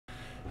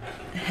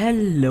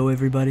Hello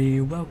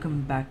everybody,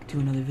 welcome back to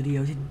another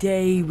video.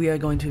 Today we are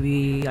going to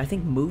be, I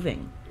think,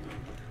 moving.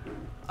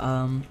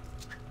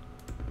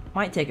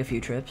 Might take a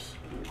few trips,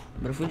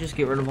 but if we just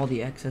get rid of all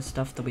the excess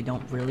stuff that we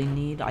don't really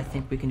need, I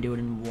think we can do it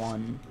in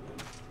one.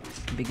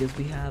 Because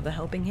we have a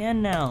helping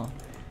hand now.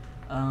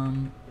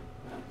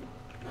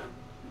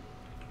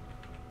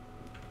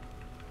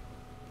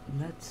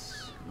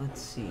 Let's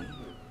see.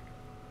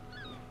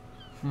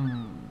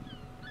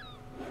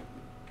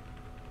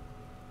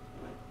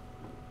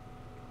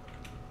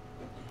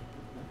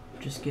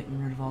 Just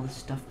getting rid of all the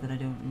stuff that I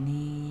don't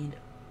need.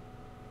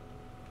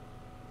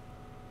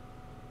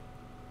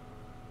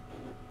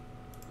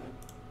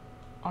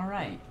 All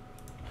right.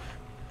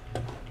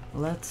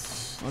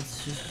 Let's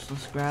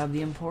grab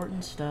the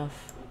important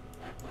stuff.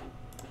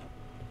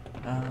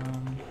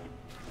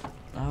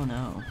 Oh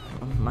no,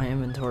 my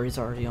inventory's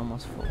already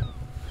almost full.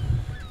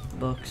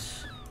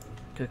 Books,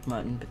 cooked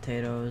mutton,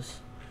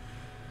 potatoes.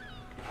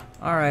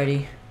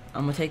 Alrighty,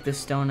 I'm gonna take this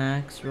stone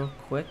axe real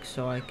quick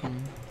so I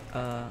can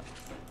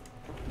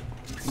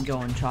go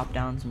and chop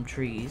down some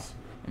trees,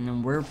 and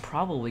then we're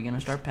probably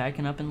gonna start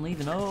packing up and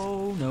leaving.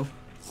 Oh no.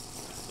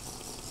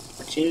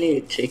 But you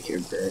need to take your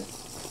bed.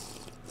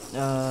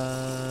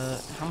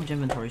 How much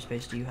inventory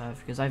space do you have?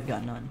 Because I've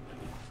got none.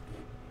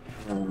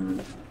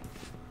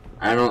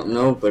 I don't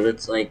know, but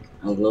it's like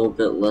a little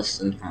bit less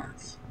than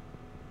half.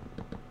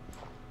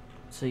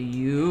 So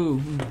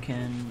you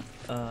can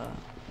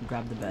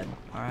grab the bed,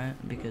 all right?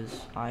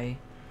 Because I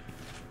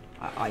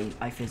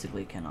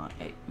physically cannot.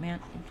 Hey, man.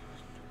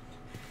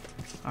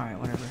 All right,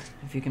 whatever.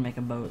 If you can make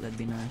a boat, that'd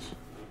be nice.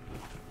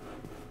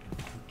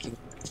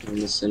 Turn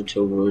this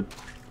into wood.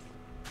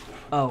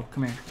 Oh,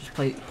 come here. Just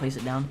place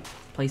it down.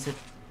 Place it.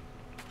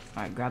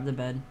 All right, grab the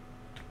bed.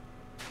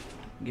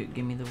 Give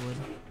me the wood.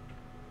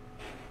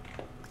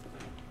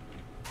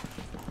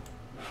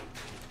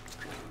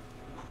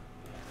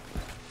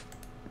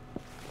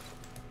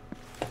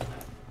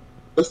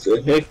 What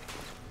the heck?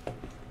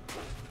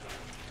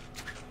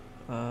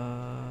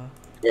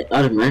 It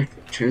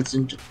automatically turns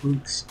into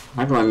planks.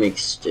 How do I make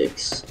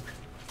sticks?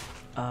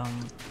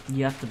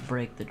 You have to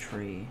break the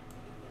tree.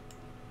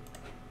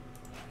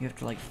 You have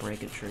to, like,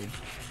 break a tree.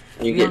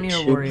 You don't need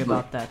to worry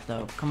about that,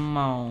 though. Come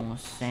on,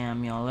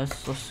 Samuel.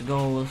 Let's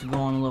go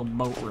on a little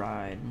boat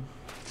ride.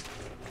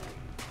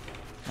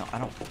 No,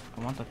 I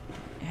want the...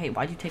 Hey,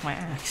 why'd you take my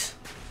axe?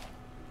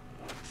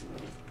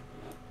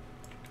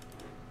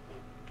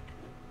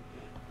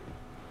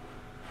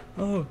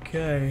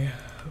 Okay.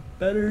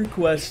 Better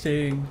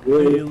questing.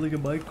 Hey, look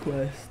at my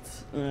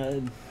quests.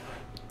 Dwarven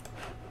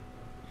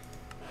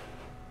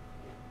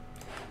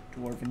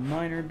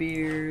miner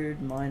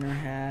beard, miner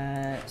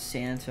hat,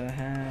 Santa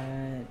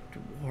hat,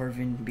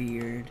 dwarven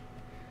beard.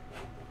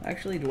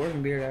 Actually,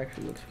 dwarven beard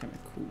actually looks kind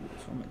of cool,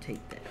 so I'm gonna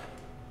take that.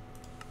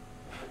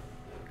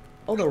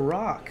 Oh, the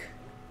rock.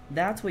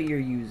 That's what you're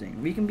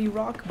using. We can be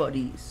rock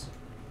buddies.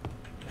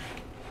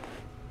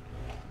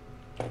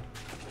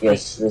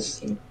 Yes, this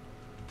thing.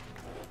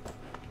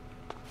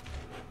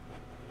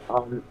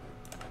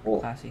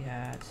 Well, Classy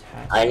hats.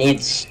 I need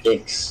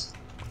sticks.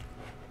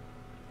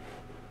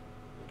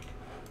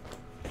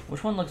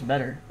 Which one looks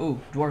better? Ooh,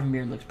 dwarven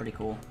beard looks pretty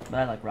cool, but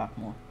I like rock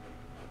more.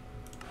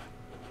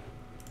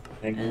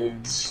 I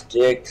need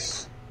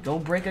sticks. Go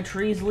break a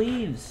tree's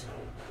leaves.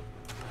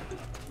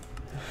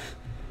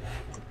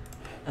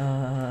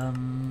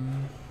 Okay,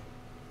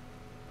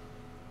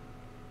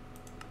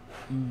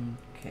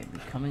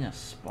 becoming a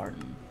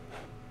Spartan.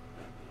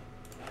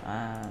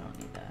 I don't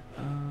need that.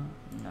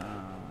 No,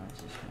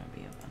 it's just gonna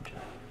be a bunch of...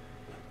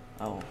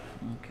 Oh,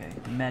 okay.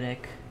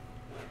 Medic.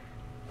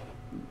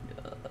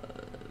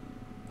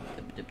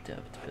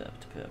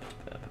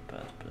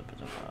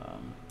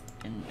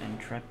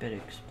 Intrepid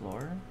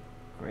Explorer.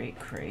 Great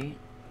Crate.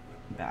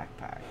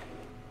 Backpack.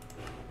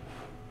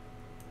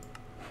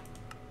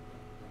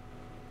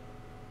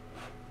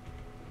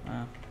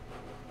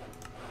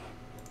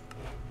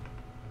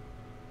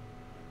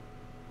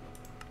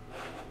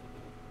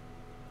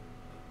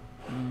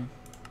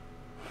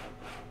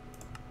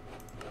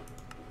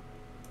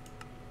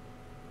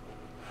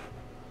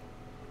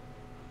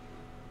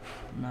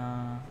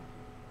 Nah.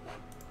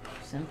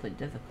 Simply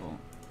difficult.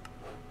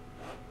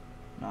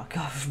 Knock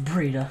off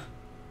Brita.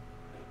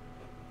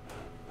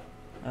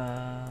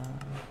 I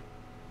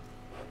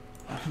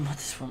don't know what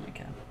this one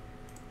cap.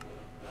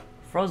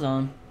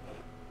 Frozone.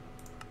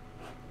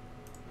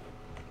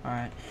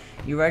 Alright.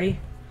 You ready?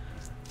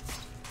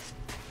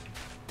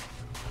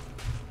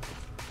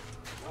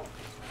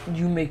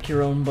 You make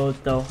your own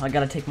boat though. I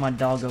gotta take my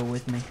doggo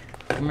with me.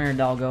 Come here,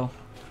 doggo.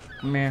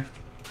 Come here.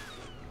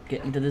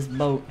 Get into this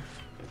boat.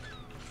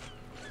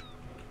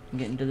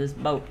 Get into this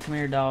boat. Come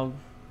here, dog.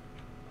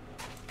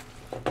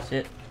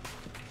 Sit.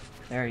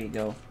 There you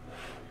go.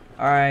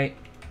 Alright.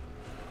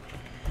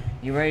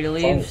 You ready to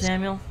leave,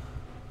 Samuel?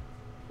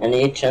 I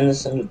need to turn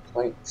this into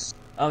planks.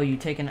 Oh, you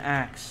take an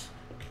axe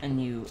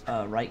and you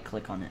right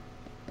click on it.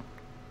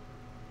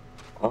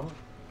 Oh.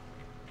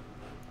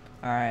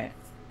 Alright.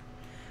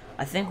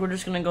 I think we're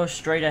just gonna go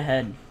straight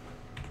ahead.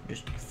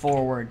 Just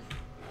forward.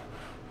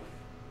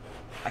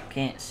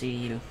 Can't see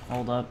you.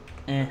 Hold up.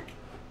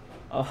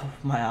 Oh,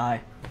 my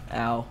eye.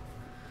 Ow.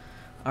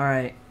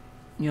 Alright.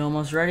 You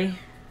almost ready?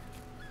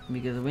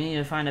 Because we need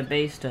to find a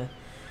base to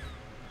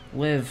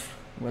live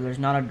where there's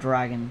not a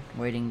dragon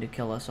waiting to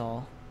kill us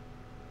all.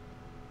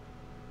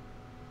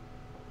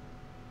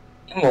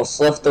 You almost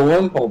left the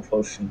wormhole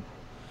potion.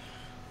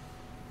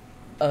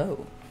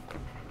 Oh.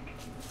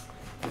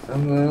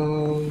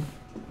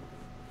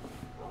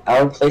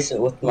 I'll replace it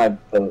with my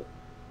boat.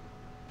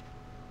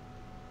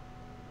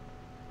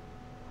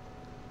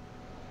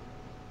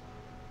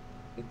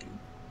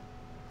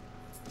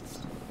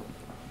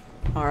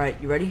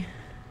 Alright, you ready?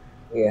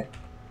 Yeah.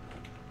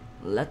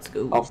 Let's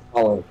go. I'll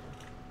follow.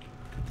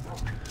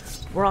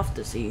 We're off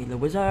to see the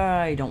wizard.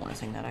 I don't want to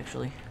sing that,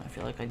 actually. I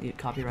feel like I'd get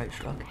copyright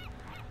struck.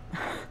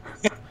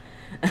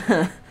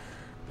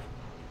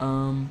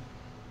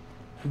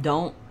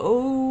 Don't...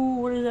 Oh,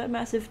 what is that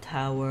massive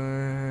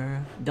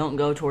tower? Don't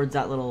go towards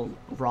that little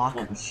rock.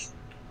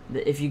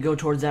 If you go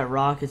towards that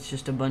rock, it's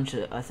just a bunch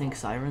of, I think,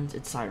 sirens.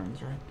 It's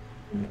sirens, right?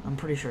 I'm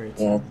pretty sure it's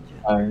sirens,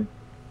 yeah.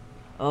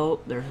 Oh,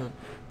 there's a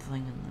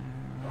thing in there.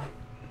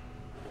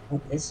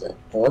 What is it?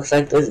 It looks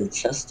like there's a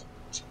chest.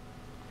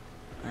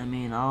 I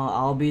mean,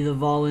 I'll be the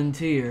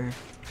volunteer.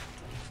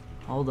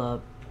 Hold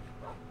up.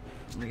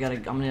 I'm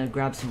gonna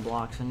grab some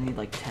blocks. I need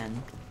like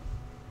 10.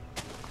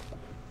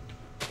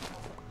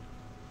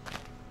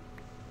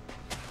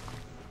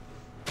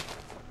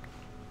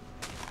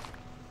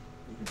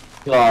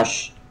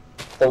 Gosh,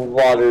 the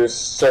water is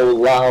so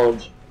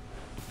loud.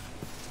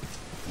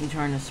 You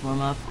trying to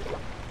swim up?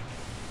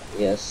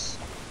 Yes.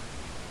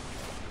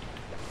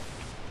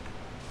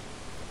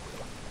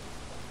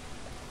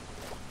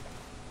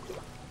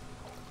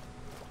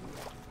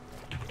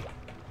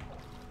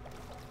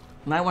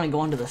 Might want to go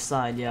onto the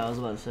side. Yeah, I was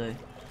about to say.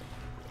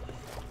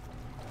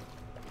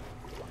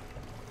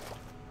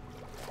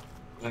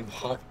 I'm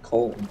hot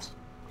cold.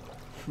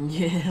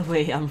 Yeah,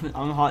 wait, I'm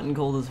hot and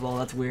cold as well.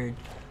 That's weird.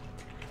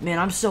 Man,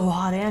 I'm so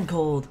hot and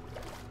cold.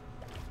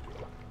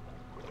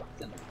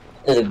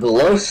 There's a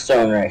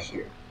glowstone right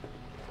here.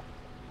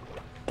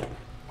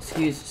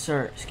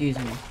 Sir, excuse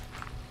me.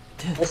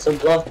 That's a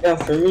block down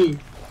for me.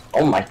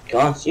 Oh my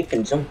gosh, you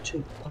can jump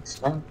 2 blocks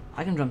high.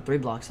 I can jump 3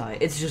 blocks high.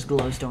 It's just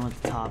glowstone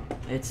at the top.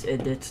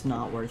 It's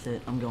not worth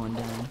it. I'm going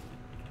down.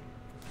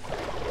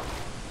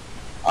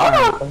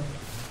 Ah!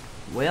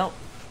 Well,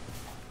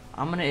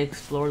 I'm gonna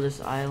explore this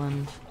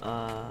island.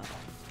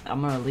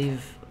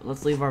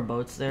 Let's leave our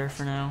boats there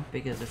for now,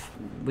 because if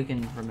we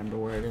can remember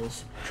where it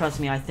is. Trust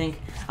me, I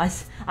think I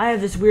have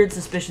this weird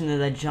suspicion that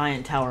that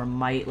giant tower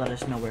might let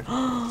us know where.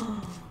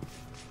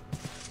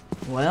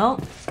 Well,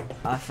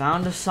 I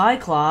found a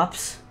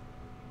Cyclops.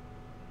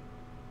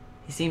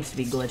 He seems to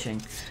be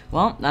glitching.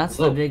 Well, that's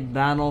the big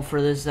battle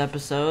for this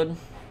episode.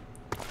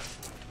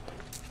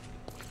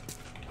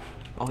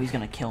 Oh, he's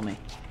gonna kill me.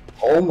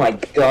 Oh my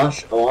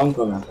gosh, oh, I'm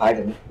gonna hide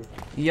him.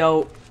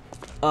 Yo,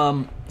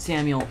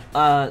 Samuel,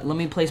 let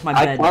me place my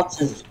bed. Cyclops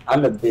is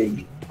kinda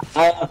big.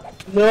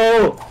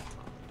 No!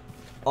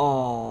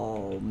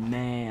 Oh,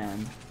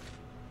 man.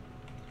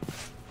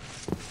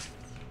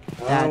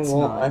 That's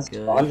not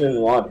good. I spawned in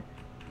water.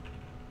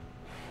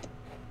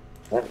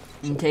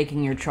 I'm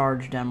taking your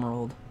charged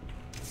emerald.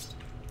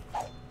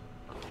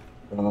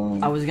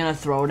 I was gonna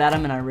throw it at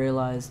him and I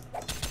realized.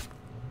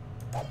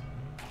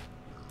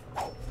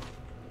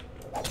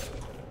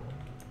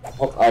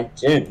 Well, I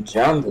didn't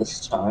drown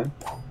this time.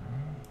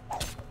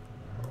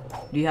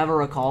 Do you have a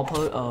recall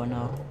Oh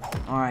no.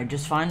 Alright,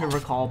 just find a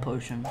recall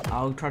potion.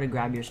 I'll try to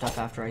grab your stuff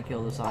after I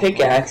kill this off.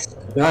 Pickaxe.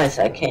 Nice,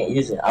 I can't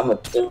use it. I'm a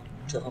throw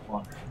to the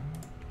water.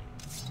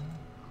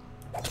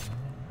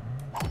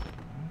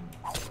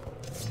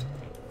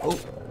 Oh.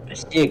 I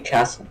see a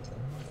castle.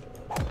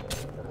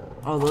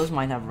 Oh, those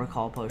might have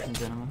recall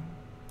potions in them.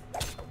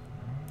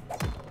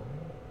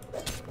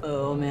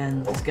 Oh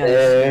man, this guy's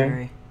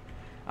scary.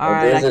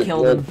 Alright, I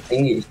killed him.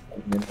 Thingy.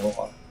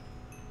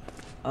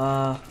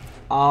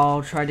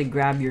 I'll try to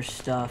grab your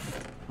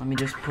stuff. Let me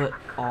just put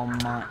all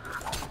my...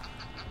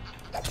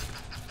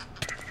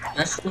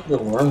 That's the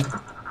worm.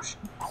 Is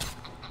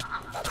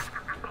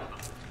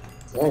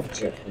that a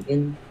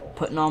dragon?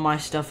 Putting all my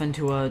stuff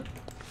into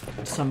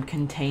some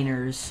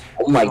containers.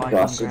 Oh my so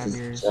gosh, it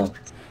just jumped.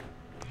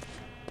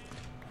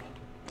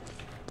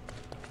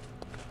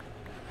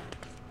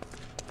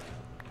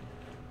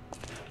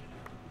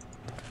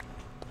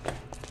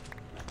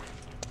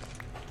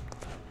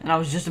 And I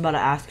was just about to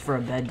ask for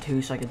a bed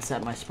too so I could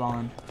set my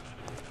spawn.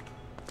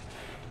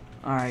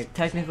 Alright,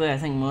 technically I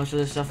think most of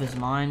this stuff is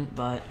mine,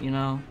 but you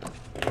know,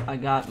 I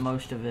got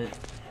most of it.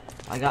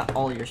 I got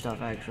all your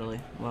stuff actually.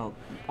 Well,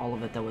 all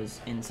of it that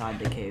was inside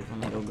the cave. Let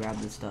me go grab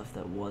the stuff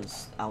that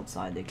was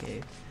outside the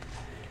cave.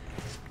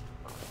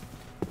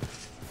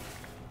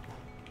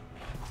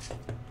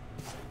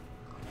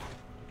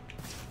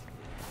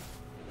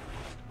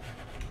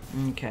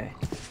 Okay.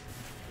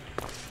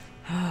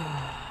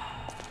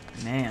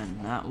 Man,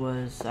 that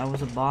was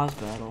a boss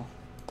battle.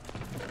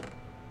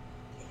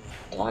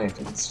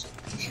 Diamonds.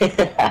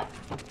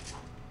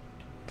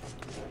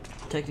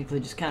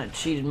 technically just kind of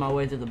cheated my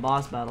way through the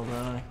boss battle, though.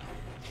 I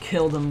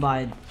killed him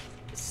by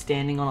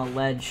standing on a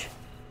ledge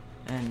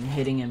and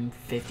hitting him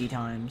 50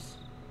 times.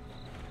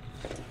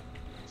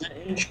 The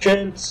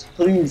entrance,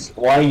 please.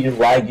 Why are you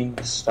lagging?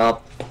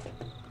 Stop.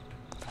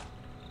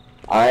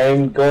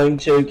 I'm going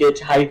to get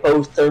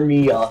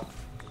hypothermia.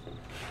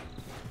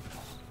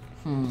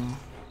 Hmm.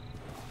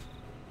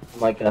 Oh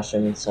my gosh,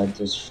 I'm inside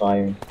this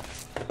fire.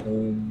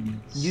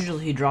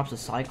 Usually he drops a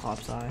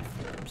Cyclops eye.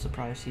 I'm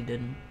surprised he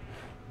didn't.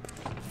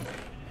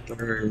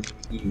 Where is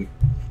he?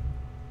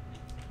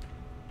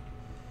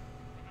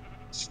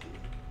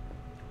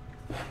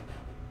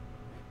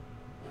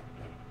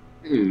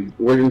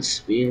 Wooden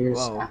spears.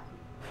 Whoa.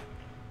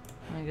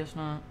 I guess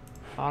not.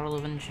 Bottle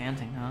of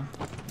enchanting, huh?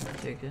 I'll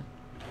take it.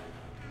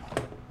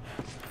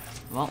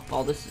 Well,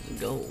 all this is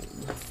gold.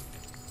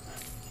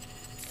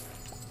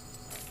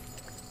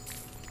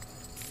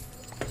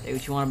 Say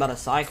what you want about a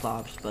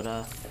Cyclops,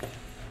 but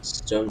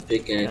Stone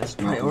pickaxe.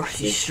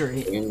 priority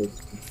straight.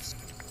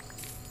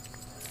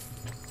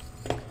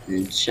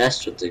 And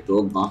chest with the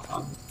gold lock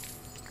on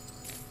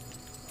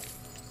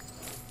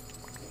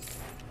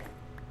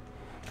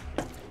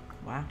it.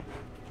 Wow.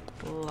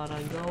 A lot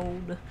of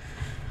gold.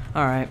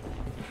 Alright.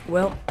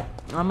 Well,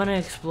 I'm gonna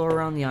explore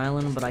around the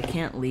island, but I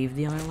can't leave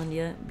the island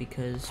yet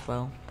because,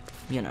 well,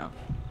 you know.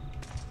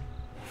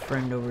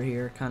 Friend over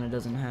here kinda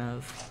doesn't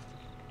have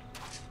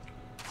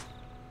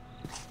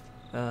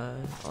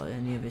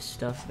any of his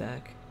stuff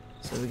back.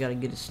 So we gotta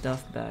get his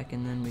stuff back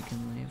and then we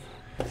can leave.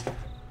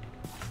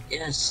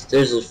 Yes,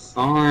 there's a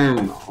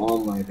farm.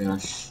 Oh my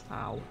gosh.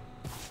 Ow.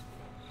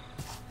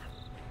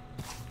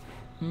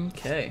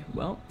 Okay,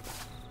 well.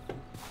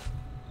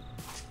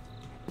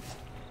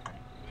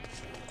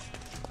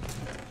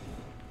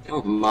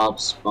 Don't mob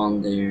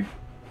spawn there.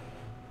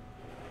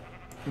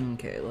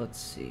 Okay, let's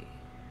see.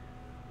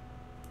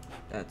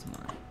 That's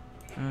mine.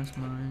 That's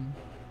mine.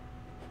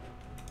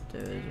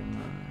 Those are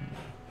mine.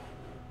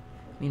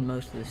 I mean,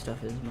 most of this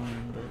stuff is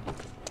mine, but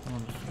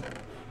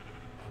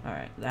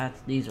alright,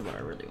 these are what I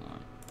really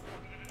want.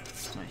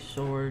 My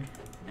sword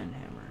and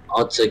hammer.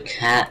 Oh, it's a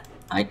cat.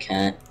 Hi,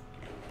 cat.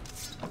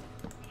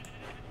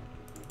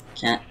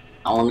 Cat,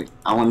 I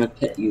want to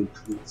pet you,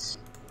 please.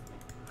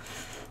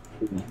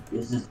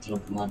 This is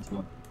just not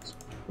much.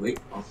 Wait.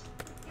 Oh.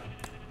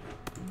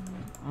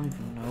 I don't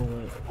even know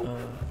what.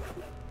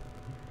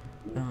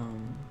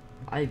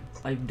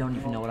 I don't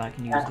even know what I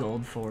can use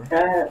gold for.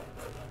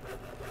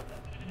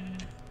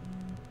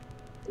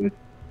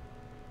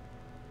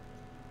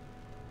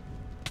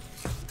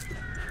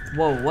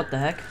 Whoa, what the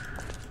heck?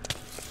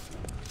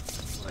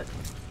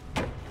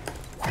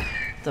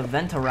 It's a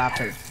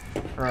Ventoraptor.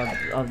 Or a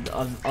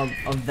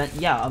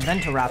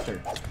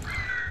Ventoraptor.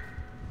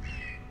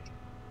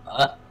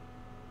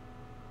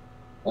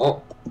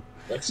 Oh,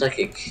 looks like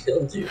it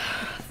killed you.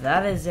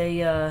 That is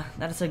a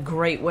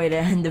great way to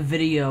end the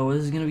video.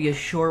 This is gonna be a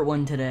short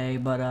one today,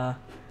 but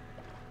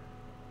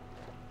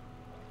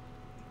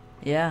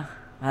yeah,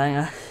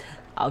 I think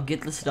I'll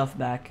get the stuff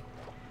back.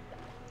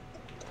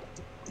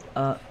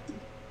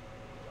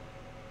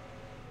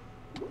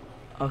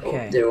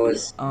 Okay. Oh, there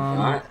was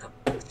not.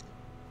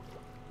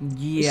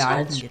 Yeah,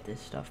 I can get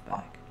this stuff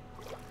back.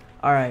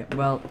 Alright,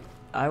 well,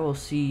 I will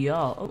see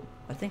y'all. Oh,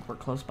 I think we're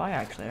close by,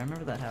 actually. I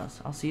remember that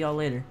house. I'll see y'all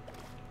later.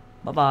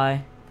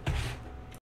 Bye-bye.